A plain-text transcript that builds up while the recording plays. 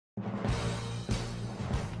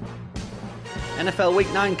NFL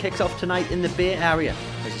Week 9 kicks off tonight in the Bay Area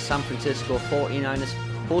as the San Francisco 49'ers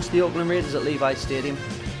host the Oakland Raiders at Levi's Stadium.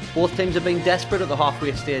 Both teams have been desperate at the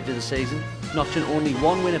halfway stage of the season, notching only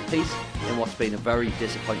one win apiece in what's been a very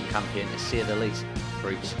disappointing campaign to say the least for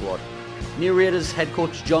each squad. New Raiders head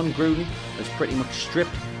coach John Gruden has pretty much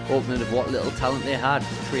stripped Oakland of what little talent they had,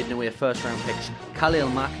 trading away first round picks Khalil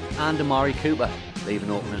Mack and Amari Cooper, leaving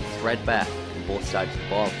Oakland threadbare on both sides of the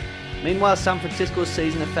ball. Meanwhile, San Francisco's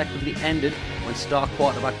season effectively ended when star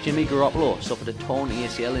quarterback Jimmy Garoppolo suffered a torn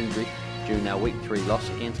ACL injury during their Week 3 loss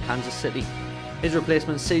against Kansas City. His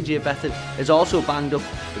replacement CJ Beathard is also banged up,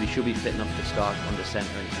 but he should be fit enough to start under centre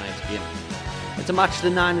in tonight's game. It's a match the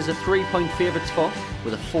Niners are 3-point favourites for,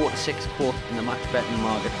 with a 4-6 quote in the match betting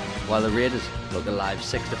market, while the Raiders look alive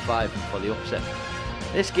 6-5 for the upset.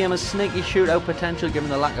 This game has sneaky shootout potential given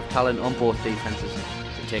the lack of talent on both defences,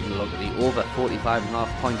 so taking a look at the over 45.5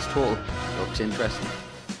 points total looks interesting.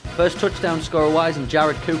 First touchdown scorer wise, and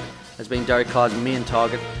Jared Cook has been Derek Carr's main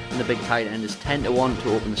target, and the big tight end is 10-1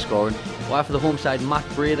 to open the scoring, while for the home side Matt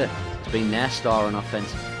Breida has been their star on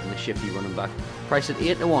offence and the shifty running back, priced at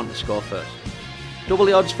 8-1 to score first. Double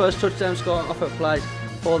the odds first touchdown score offer applies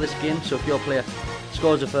for this game, so if your player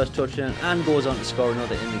scores the first touchdown and goes on to score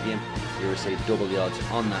another in the game, you receive double the odds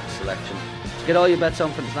on that selection. To get all your bets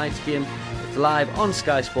on for tonight's game, it's live on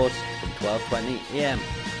Sky Sports from 12:20 AM.